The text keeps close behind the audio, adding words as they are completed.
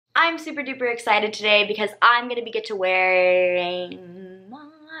I'm super duper excited today because I'm gonna get to wearing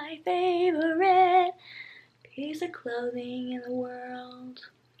my favorite piece of clothing in the world.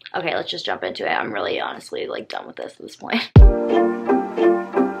 Okay, let's just jump into it. I'm really honestly like done with this at this point.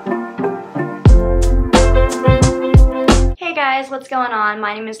 Hey guys, what's going on?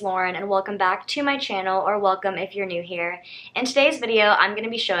 My name is Lauren and welcome back to my channel, or welcome if you're new here. In today's video, I'm going to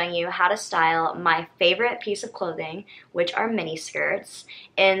be showing you how to style my favorite piece of clothing, which are mini skirts,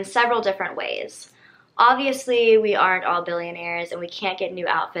 in several different ways. Obviously, we aren't all billionaires and we can't get new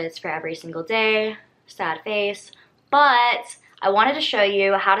outfits for every single day. Sad face. But I wanted to show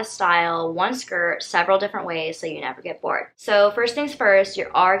you how to style one skirt several different ways so you never get bored. So first things first,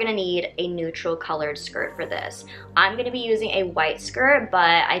 you are gonna need a neutral colored skirt for this. I'm gonna be using a white skirt,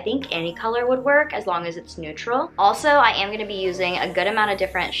 but I think any color would work as long as it's neutral. Also, I am gonna be using a good amount of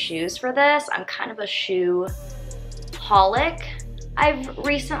different shoes for this. I'm kind of a shoe-holic, I've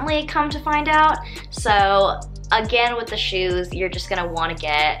recently come to find out. So again, with the shoes, you're just gonna wanna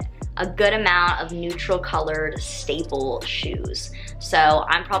get a good amount of neutral colored staple shoes. So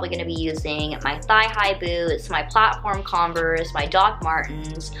I'm probably gonna be using my thigh-high boots, my platform Converse, my Doc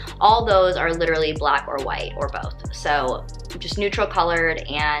Martens. All those are literally black or white or both. So just neutral colored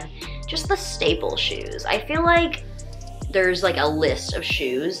and just the staple shoes. I feel like there's like a list of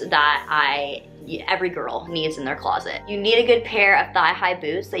shoes that every girl needs in their closet. You need a good pair of thigh-high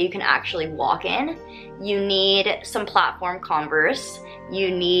boots that you can actually walk in. You need some platform Converse. You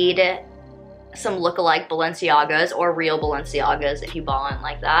need some look-alike Balenciagas, or real Balenciagas if you ballin'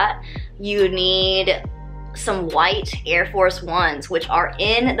 like that. You need some white Air Force Ones, which are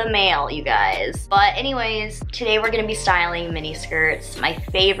in the mail, you guys. But anyways, today we're gonna be styling mini skirts, my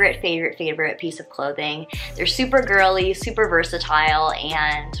favorite piece of clothing. They're super girly, super versatile,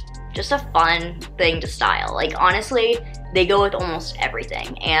 and just a fun thing to style. Like honestly, they go with almost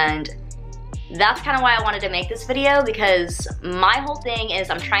everything. And that's kind of why I wanted to make this video, because my whole thing is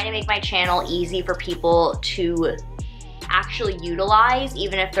I'm trying to make my channel easy for people to actually utilize,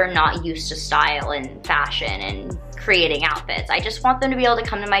 even if they're not used to style and fashion and creating outfits. I just want them to be able to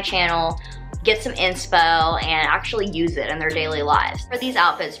come to my channel, get some inspo, and actually use it in their daily lives. For these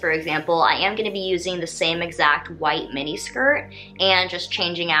outfits, for example, I am gonna be using the same exact white mini skirt and just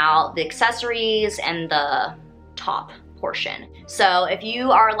changing out the accessories and the top portion. So if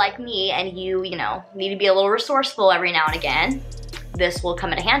you are like me and you know, need to be a little resourceful every now and again, this will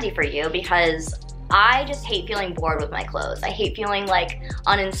come in handy for you, because I just hate feeling bored with my clothes. I hate feeling like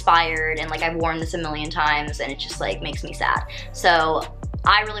uninspired and like I've worn this a million times and it just like makes me sad. So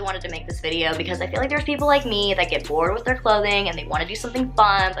I really wanted to make this video because I feel like there's people like me that get bored with their clothing and they want to do something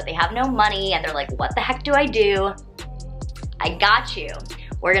fun, but they have no money and they're like, what the heck do I do? I got you.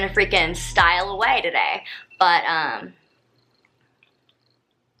 We're gonna freaking style away today. But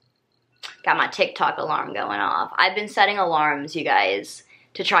got my TikTok alarm going off. I've been setting alarms, you guys,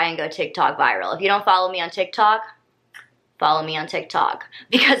 to try and go TikTok viral. If you don't follow me on TikTok, follow me on TikTok,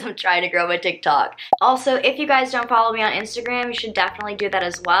 because I'm trying to grow my TikTok. Also, if you guys don't follow me on Instagram, you should definitely do that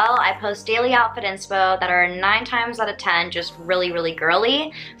as well. I post daily outfit inspo that are 9 times out of 10 just really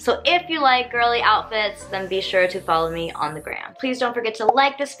girly. So if you like girly outfits, then be sure to follow me on the gram. Please don't forget to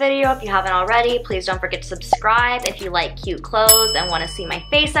like this video if you haven't already. Please don't forget to subscribe if you like cute clothes and want to see my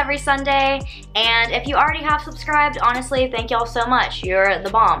face every Sunday. And if you already have subscribed, honestly, thank y'all so much. You're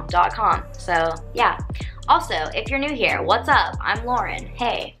thebomb.com. So yeah. Also, if you're new here, what's up? I'm Lauren.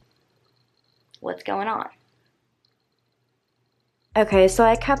 Hey, what's going on? Okay, so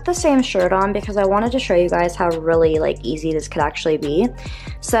I kept the same shirt on because I wanted to show you guys how really like easy this could actually be.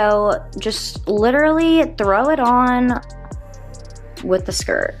 So just literally throw it on with the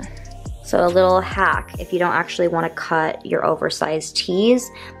skirt. So a little hack, if you don't actually want to cut your oversized tees,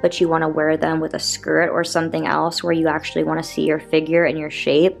 but you want to wear them with a skirt or something else where you actually want to see your figure and your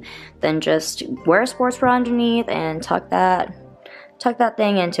shape, then just wear a sports bra underneath and tuck that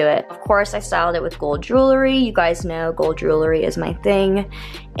thing into it. Of course, I styled it with gold jewelry. You guys know gold jewelry is my thing.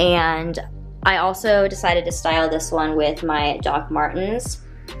 And I also decided to style this one with my Doc Martens.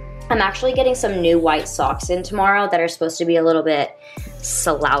 I'm actually getting some new white socks in tomorrow that are supposed to be a little bit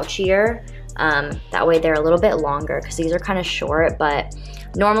slouchier. That way they're a little bit longer because these are kind of short, but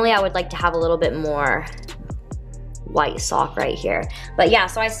normally I would like to have a little bit more white sock right here. But yeah,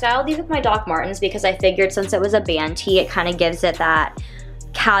 so I styled these with my Doc Martens because I figured since it was a band tee, it kind of gives it that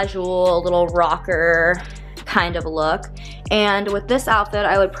casual little rocker kind of look. And with this outfit,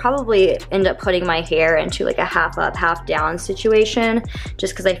 I would probably end up putting my hair into like a half up, half down situation,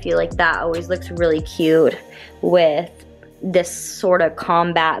 just because I feel like that always looks really cute with this sort of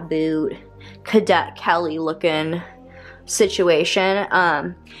combat boot, Cadet Kelly looking situation.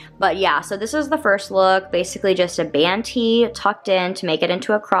 But yeah, so this is the first look. Basically just a band tee tucked in to make it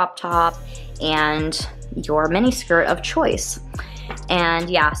into a crop top and your mini skirt of choice. And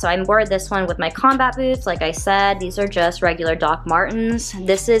yeah, so I wore this one with my combat boots. Like I said, these are just regular Doc Martens.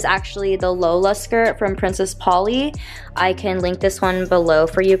 This is actually the Lola skirt from Princess Polly. I can link this one below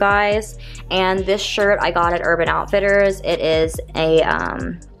for you guys. And this shirt I got at Urban Outfitters. It is a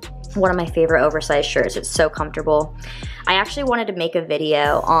one of my favorite oversized shirts. It's so comfortable. I actually wanted to make a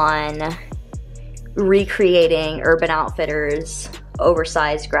video on recreating Urban Outfitters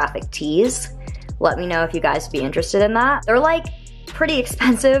oversized graphic tees. Let me know if you guys would be interested in that. They're like pretty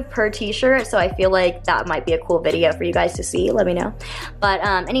expensive per t-shirt, so I feel like that might be a cool video for you guys to see. Let me know. But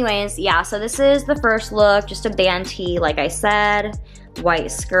anyways, yeah, so this is the first look, just a band tee, like I said,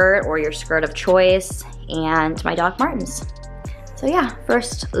 white skirt or your skirt of choice, and my Doc Martens. So yeah,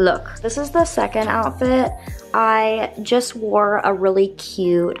 first look. This is the second outfit. I just wore a really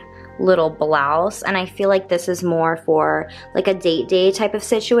cute little blouse, and I feel like this is more for like a date day type of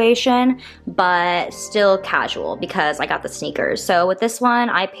situation, but still casual because I got the sneakers. So with this one,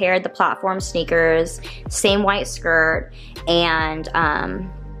 I paired the platform sneakers, same white skirt, and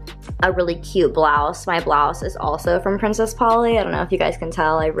a really cute blouse. My blouse is also from Princess Polly. I don't know if you guys can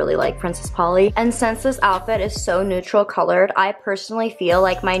tell, I really like Princess Polly. And since this outfit is so neutral colored, I personally feel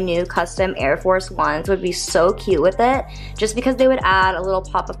like my new custom Air Force Ones would be so cute with it, just because they would add a little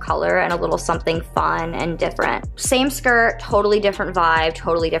pop of color and a little something fun and different. Same skirt, totally different vibe,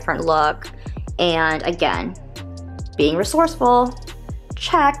 totally different look. And again, being resourceful,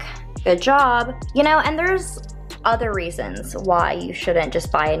 check, good job. You know, and there's other reasons why you shouldn't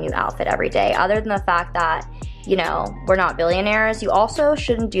just buy a new outfit every day, other than the fact that, you know, we're not billionaires. You also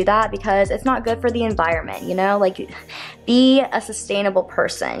shouldn't do that because it's not good for the environment, you know? Like, be a sustainable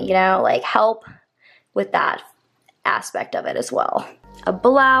person, you know? Like, help with that aspect of it as well. A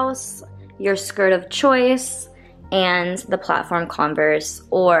blouse, your skirt of choice, and the platform Converse,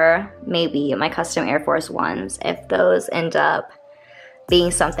 or maybe my custom Air Force Ones if those end up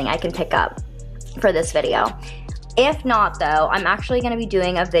being something I can pick up for this video. If not though, I'm actually gonna be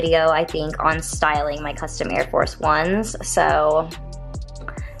doing a video, I think, on styling my custom Air Force Ones. So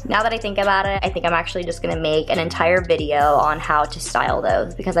now that I think about it, I think I'm actually just gonna make an entire video on how to style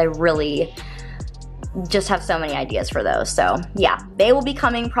those because I really just have so many ideas for those. So yeah, they will be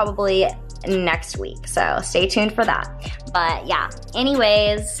coming probably next week, so stay tuned for that. But yeah,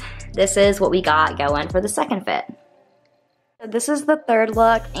 anyways, this is what we got going for the second fit. This is the third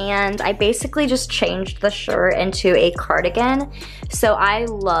look, and I basically just changed the shirt into a cardigan. So I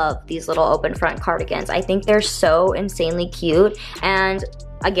love these little open front cardigans. I think they're so insanely cute. And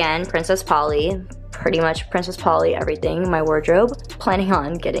again, Princess Polly, pretty much Princess Polly everything in my wardrobe. Planning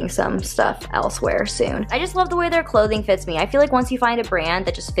on getting some stuff elsewhere soon. I just love the way their clothing fits me. I feel like once you find a brand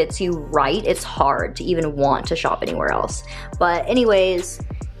that just fits you right, it's hard to even want to shop anywhere else. But anyways,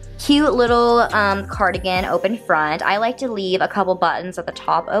 cute little cardigan, open front. I like to leave a couple buttons at the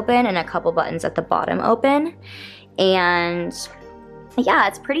top open and a couple buttons at the bottom open. And yeah,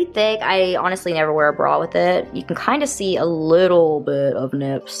 it's pretty thick. I honestly never wear a bra with it. You can kind of see a little bit of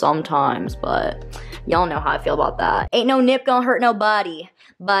nip sometimes, but y'all know how I feel about that. Ain't no nip gonna hurt nobody.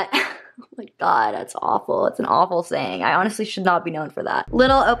 But oh my god, that's awful. It's an awful saying. I honestly should not be known for that.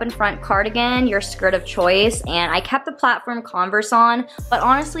 Little open front cardigan, your skirt of choice, and I kept the platform Converse on, but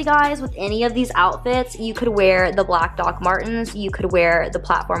honestly guys, with any of these outfits, you could wear the black Doc Martens, you could wear the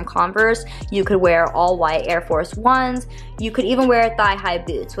platform Converse, you could wear all white Air Force Ones, you could even wear thigh-high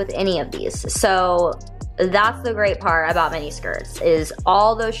boots with any of these. So that's the great part about mini skirts, is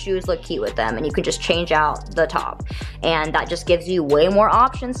all those shoes look cute with them and you can just change out the top. And that just gives you way more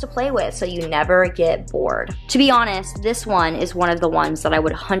options to play with so you never get bored. To be honest, this one is one of the ones that I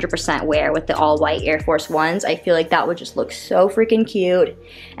would 100% wear with the all white Air Force Ones. I feel like that would just look so freaking cute.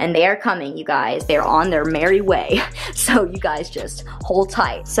 And they are coming, you guys. They're on their merry way. So you guys just hold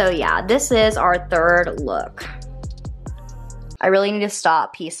tight. So yeah, this is our third look. I really need to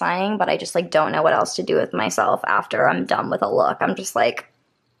stop peace signing, but I just like don't know what else to do with myself after I'm done with a look. I'm just like,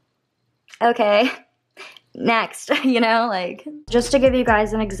 okay, next, you know, like. Just to give you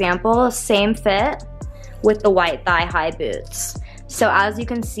guys an example, same fit with the white thigh-high boots. So as you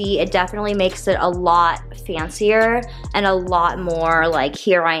can see, it definitely makes it a lot fancier and a lot more like,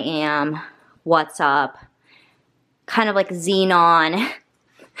 here I am, what's up, kind of like Xenon,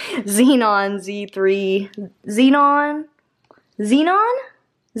 Z3, Xenon.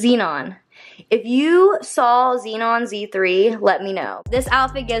 If you saw Xenon Z3, let me know. This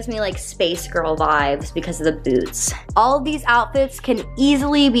outfit gives me like space girl vibes because of the boots. All of these outfits can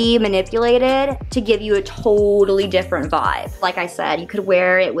easily be manipulated to give you a totally different vibe. Like I said, you could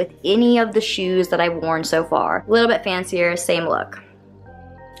wear it with any of the shoes that I've worn so far. A little bit fancier, same look.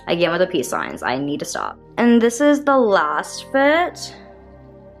 Again with the peace signs, I need to stop. And this is the last fit.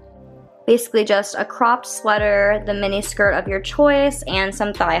 Basically just a cropped sweater, the mini skirt of your choice, and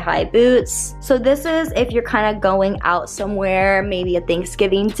some thigh-high boots. So this is if you're kind of going out somewhere, maybe a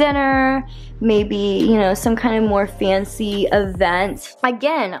Thanksgiving dinner, maybe, you know, some kind of more fancy event.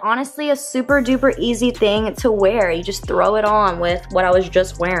 Again, honestly, a super duper easy thing to wear. You just throw it on with what I was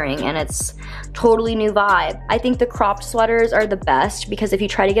just wearing and it's totally new vibe. I think the cropped sweaters are the best because if you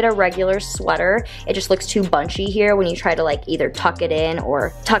try to get a regular sweater, it just looks too bunchy here when you try to like either tuck it in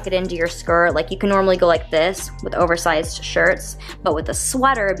or tuck it into your skirt. Like you can normally go like this with oversized shirts, but with a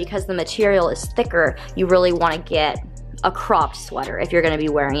sweater, because the material is thicker, you really want to get a cropped sweater if you're gonna be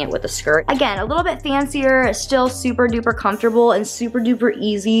wearing it with a skirt. Again, a little bit fancier, still super duper comfortable and super duper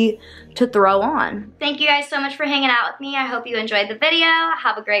easy to throw on. Thank you guys so much for hanging out with me. I hope you enjoyed the video.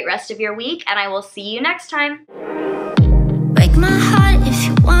 Have a great rest of your week and I will see you next time. Break my heart.